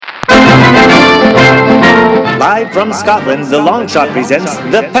Live from Scotland, The Long Shot presents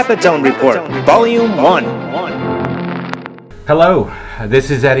the Pepitone Report, Volume 1. Hello,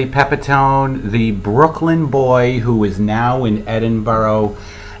 this is Eddie Pepitone, the Brooklyn boy who is now in Edinburgh,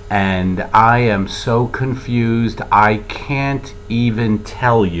 and I am so confused I can't even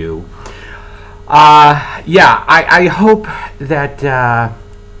tell you. I hope that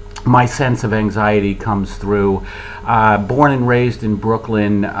my sense of anxiety comes through. Born and raised in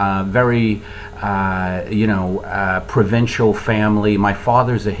Brooklyn, very provincial family. My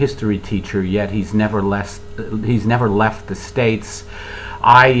father's a history teacher, yet he's never left the States.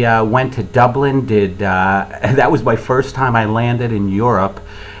 I went to Dublin, that was my first time I landed in Europe,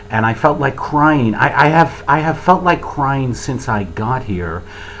 and I felt like crying. I have felt like crying since I got here.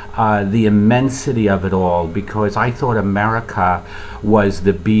 The immensity of it all, because I thought America was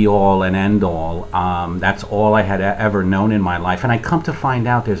the be-all and end-all. That's all I had ever known in my life. And I come to find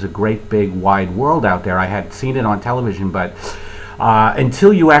out there's a great big wide world out there. I had seen it on television, but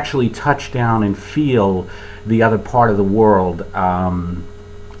until you actually touch down and feel the other part of the world,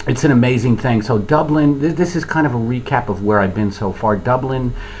 it's an amazing thing. So Dublin, this is kind of a recap of where I've been so far.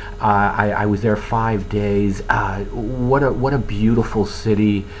 Dublin, I was there 5 days. What a beautiful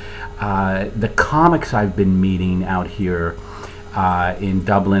city. The comics I've been meeting out here in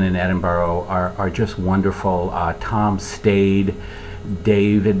Dublin and Edinburgh are just wonderful. Tom Stade,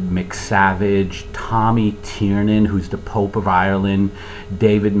 David McSavage, Tommy Tiernan, who's the Pope of Ireland,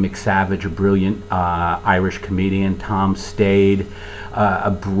 David McSavage, a brilliant Irish comedian, Tom Stade, a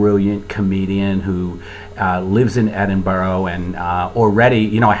brilliant comedian who lives in Edinburgh, and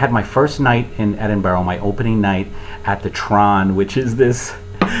already, I had my first night in Edinburgh, my opening night at the Tron, which is this,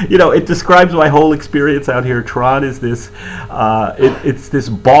 it describes my whole experience out here. Tron is this, it's this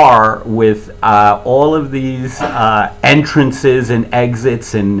bar with all of these entrances and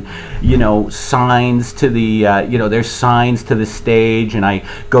exits and, signs to the, there's signs to the stage, and I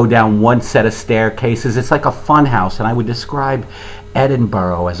go down one set of staircases. It's like a fun house, and I would describe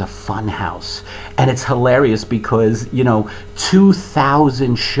Edinburgh as a fun house. And it's hilarious because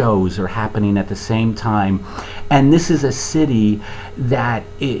 2,000 shows are happening at the same time, and this is a city that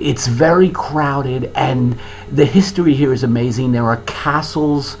it's very crowded, and the history here is amazing. There are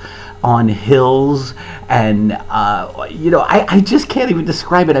castles on hills, and I just can't even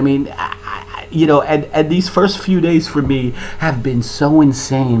describe it. I mean, and these first few days for me have been so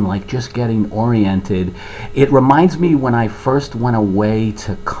insane, like just getting oriented. It reminds me when I first went away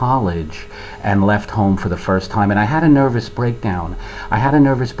to college and left home for the first time, and I had a nervous breakdown.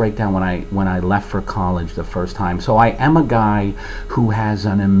 When I left for college the first time. So I am a guy who has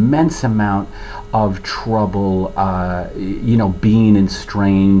an immense amount of trouble, being in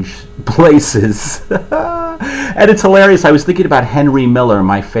strange places. And it's hilarious. I was thinking about Henry Miller,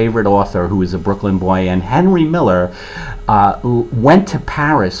 my favorite author, who is a Brooklyn boy, and Henry Miller went to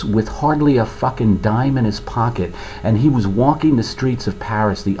Paris with hardly a fucking dime in his pocket, and he was walking the streets of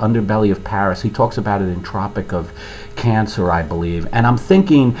Paris, the underbelly of Paris. He talks about it in Tropic of Cancer, I believe. And I'm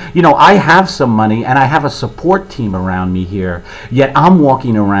thinking, I have some money and I have a support team around me here, yet I'm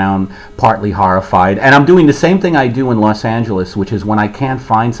walking around partly horrified. And I'm doing the same thing I do in Los Angeles, which is when I can't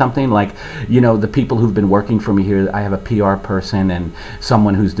find something, like, the people who've been working for me here, I have a PR person and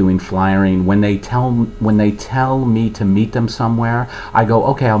someone who's doing flyering. When they tell me to meet them somewhere, I go,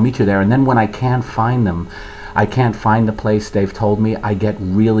 okay, I'll meet you there. And then when I can't find them, I can't find the place they've told me, I get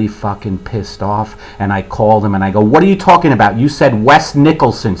really fucking pissed off, and I call them and I go, what are you talking about? You said West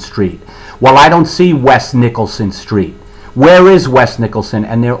Nicholson Street. Well, I don't see West Nicholson Street. Where is West Nicholson?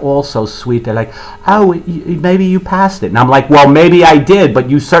 And they're all so sweet. They're like, oh, maybe you passed it. And I'm like, well, maybe I did, but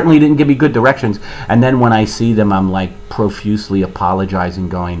you certainly didn't give me good directions. And then when I see them, I'm like profusely apologizing,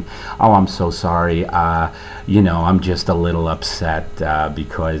 going, oh, I'm so sorry. I'm just a little upset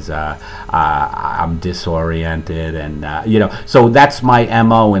because I'm disoriented, and so that's my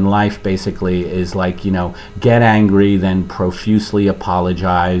MO in life, basically, is like, get angry, then profusely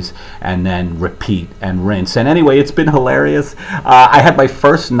apologize, and then repeat and rinse. And anyway, it's been hilarious. I had my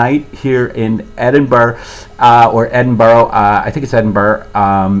first night here in Edinburgh, I think it's Edinburgh,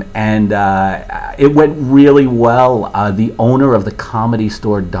 and it went really well. The owner of the Comedy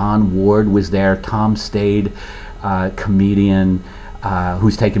Store, Don Ward, was there. Tom Stade, comedian,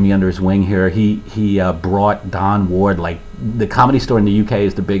 who's taken me under his wing here. He brought Don Ward. Like, the Comedy Store in the UK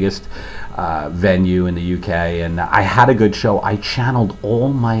is the biggest venue in the UK, and I had a good show. I channeled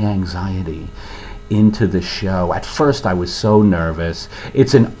all my anxiety into the show. At first I was so nervous.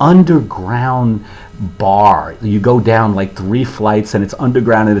 It's an underground bar. You go down like 3 flights and it's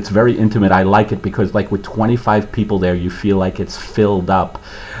underground and it's very intimate. I like it because, like, with 25 people there, you feel like it's filled up.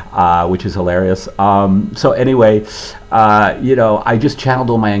 which is hilarious. So anyway, I just channeled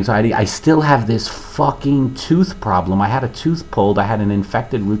all my anxiety. I still have this fucking tooth problem. I had a tooth pulled. I had an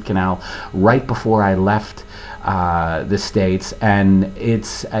infected root canal right before I left the States, and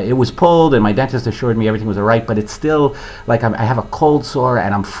it was pulled, and my dentist assured me everything was all right, but it's still like I have a cold sore,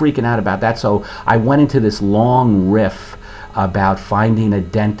 and I'm freaking out about that. So I went into this long riff about finding a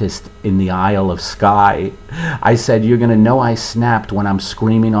dentist in the Isle of Skye. I said, you're going to know I snapped when I'm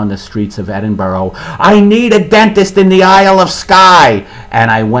screaming on the streets of Edinburgh, I need a dentist in the Isle of Skye!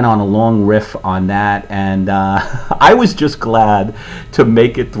 And I went on a long riff on that, and I was just glad to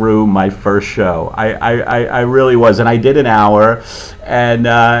make it through my first show. I really was, and I did an hour, and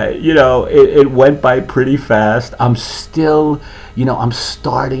it went by pretty fast. I'm still... I'm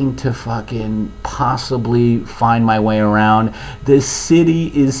starting to fucking possibly find my way around. The city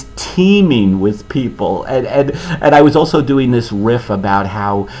is teeming with people. And I was also doing this riff about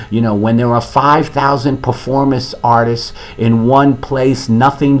how, when there are 5,000 performance artists in one place,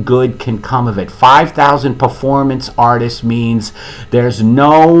 nothing good can come of it. 5,000 performance artists means there's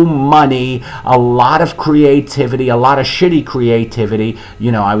no money, a lot of creativity, a lot of shitty creativity.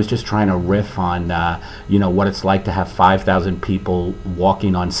 I was just trying to riff on, what it's like to have 5,000 people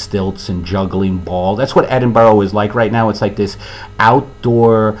walking on stilts and juggling balls. That's what Edinburgh is like right now. It's like this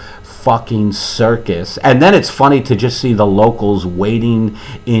outdoor fucking circus. And then it's funny to just see the locals waiting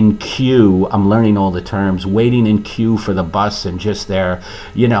in queue. I'm learning all the terms. Waiting in queue for the bus, and just their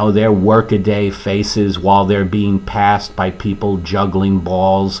workaday faces while they're being passed by people juggling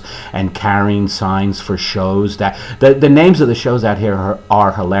balls and carrying signs for shows. That the names of the shows out here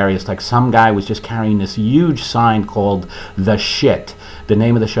are hilarious. Like some guy was just carrying this huge sign called The Shit. The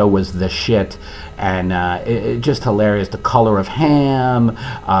name of the show was The Shit, and it just hilarious. The Color of Ham,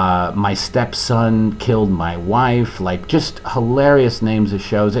 My Stepson Killed My Wife, like just hilarious names of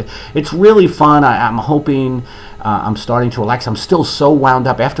shows. It's really fun. I'm hoping I'm starting to relax. I'm still so wound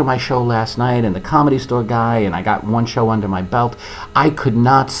up after my show last night and the Comedy Store guy, and I got one show under my belt. I could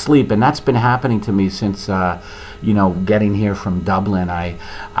not sleep, and that's been happening to me since getting here from Dublin.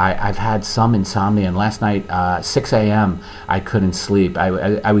 I've had some insomnia, and last night 6 a.m. I couldn't sleep.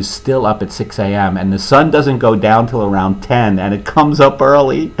 I was still up at 6 a.m. and the sun doesn't go down till around 10, and it comes up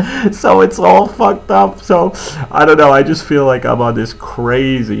early, so it's all fucked up. So I don't know, I just feel like I'm on this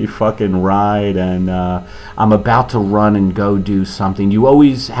crazy fucking ride, and I'm about to run and go do something. You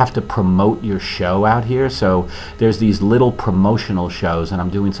always have to promote your show out here, so there's these little promotional shows, and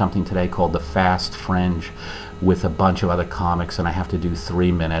I'm doing something today called the Fast Fringe with a bunch of other comics, and I have to do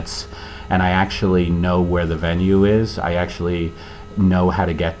 3 minutes, and I actually know where the venue is. I actually know how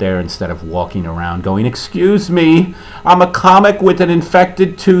to get there instead of walking around going, excuse me, I'm a comic with an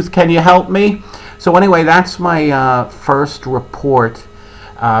infected tooth, can you help me? So anyway, that's my first report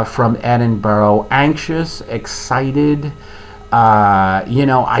from Edinburgh. Anxious, excited.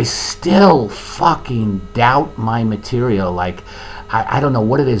 I still fucking doubt my material. Like, I don't know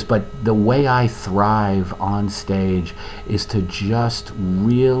what it is, but the way I thrive on stage is to just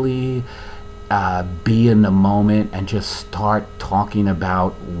really be in the moment and just start talking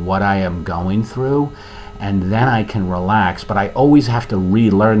about what I am going through, and then I can relax. But I always have to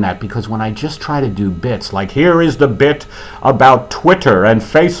relearn that, because when I just try to do bits, like here is the bit about Twitter and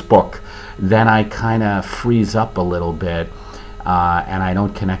Facebook, then I kind of freeze up a little bit. And I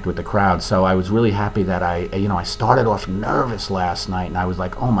don't connect with the crowd. So I was really happy that I started off nervous last night, and I was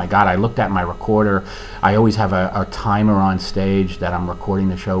like, oh my God, I looked at my recorder. I always have a timer on stage that I'm recording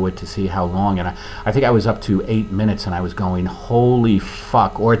the show with to see how long, and I think I was up to 8 minutes, and I was going, holy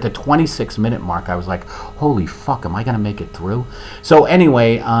fuck. Or at the 26-minute mark, I was like, holy fuck, am I going to make it through? So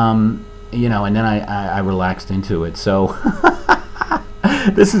anyway, and then I relaxed into it. So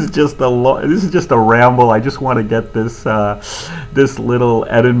This is just a ramble. I just want to get this little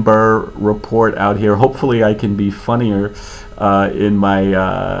Edinburgh report out here. Hopefully, I can be funnier in my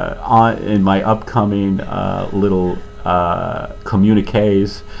upcoming little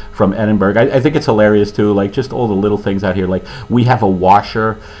communiques from Edinburgh. I think it's hilarious too. Like just all the little things out here. Like we have a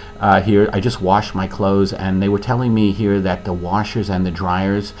washer here. I just wash my clothes, and they were telling me here that the washers and the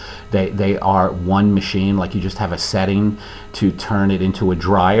dryers, they are one machine. Like you just have a setting to turn it into a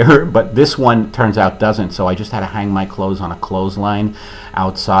dryer, but this one turns out doesn't. So I just had to hang my clothes on a clothesline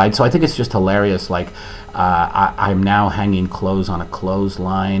outside. So I think it's just hilarious. Like I'm now hanging clothes on a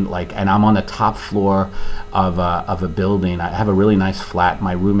clothesline, like, and I'm on the top floor of a building. I have a really nice flat.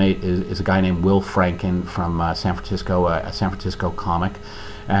 My roommate is a guy named Will Franken from San Francisco, a San Francisco comic.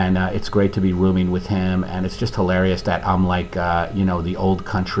 and it's great to be rooming with him. And it's just hilarious that I'm like, the old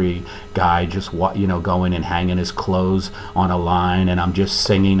country guy, just going and hanging his clothes on a line, and I'm just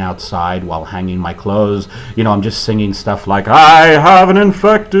singing outside while hanging my clothes. I'm just singing stuff like, I have an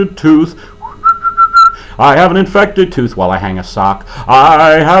infected tooth. I have an infected tooth while I hang a sock.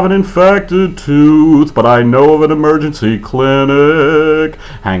 I have an infected tooth, but I know of an emergency clinic.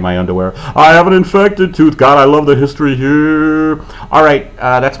 Hang my underwear. I have an infected tooth. God, I love the history here. All right,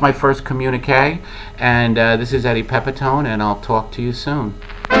 that's my first communique, and this is Eddie Pepitone, and I'll talk to you soon.